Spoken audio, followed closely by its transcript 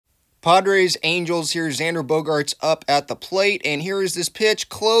Padres, Angels, here's Xander Bogaerts up at the plate, and here is this pitch,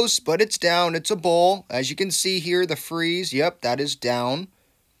 close, but it's down, it's a ball. As you can see here, the freeze, yep, that is down.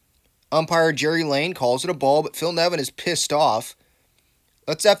 Umpire Jerry Layne calls it a ball, but Phil Nevin is pissed off.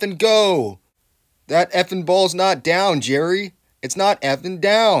 Let's effing go. That effing ball's not down, Jerry. It's not effing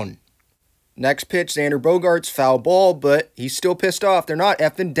down. Next pitch, Xander Bogaerts, foul ball, but he's still pissed off. They're not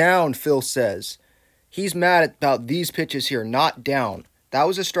effing down, Phil says. He's mad about these pitches here, not down. That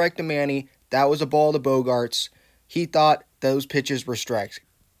was a strike to Manny. That was a ball to Bogaerts. He thought those pitches were strikes.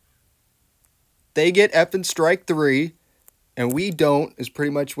 They get effing strike 3, and we don't, is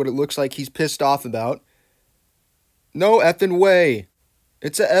pretty much what it looks like he's pissed off about. No effing way.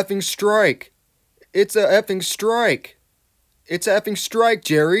 It's a effing strike. It's a effing strike. It's a effing strike,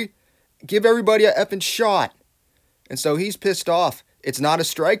 Jerry. Give everybody a effing shot. And so he's pissed off. It's not a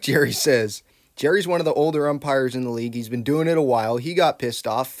strike, Jerry says. Jerry's one of the older umpires in the league. He's been doing it a while. He got pissed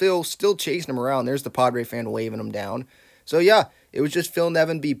off. Phil still chasing him around. There's the Padre fan waving him down. So, yeah, it was just Phil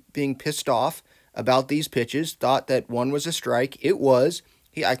Nevin being pissed off about these pitches. Thought that one was a strike. It was.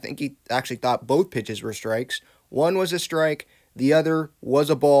 I think he actually thought both pitches were strikes. One was a strike. The other was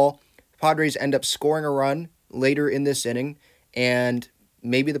a ball. Padres end up scoring a run later in this inning. And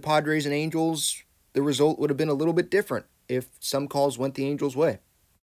maybe the Padres and Angels, the result would have been a little bit different if some calls went the Angels' way.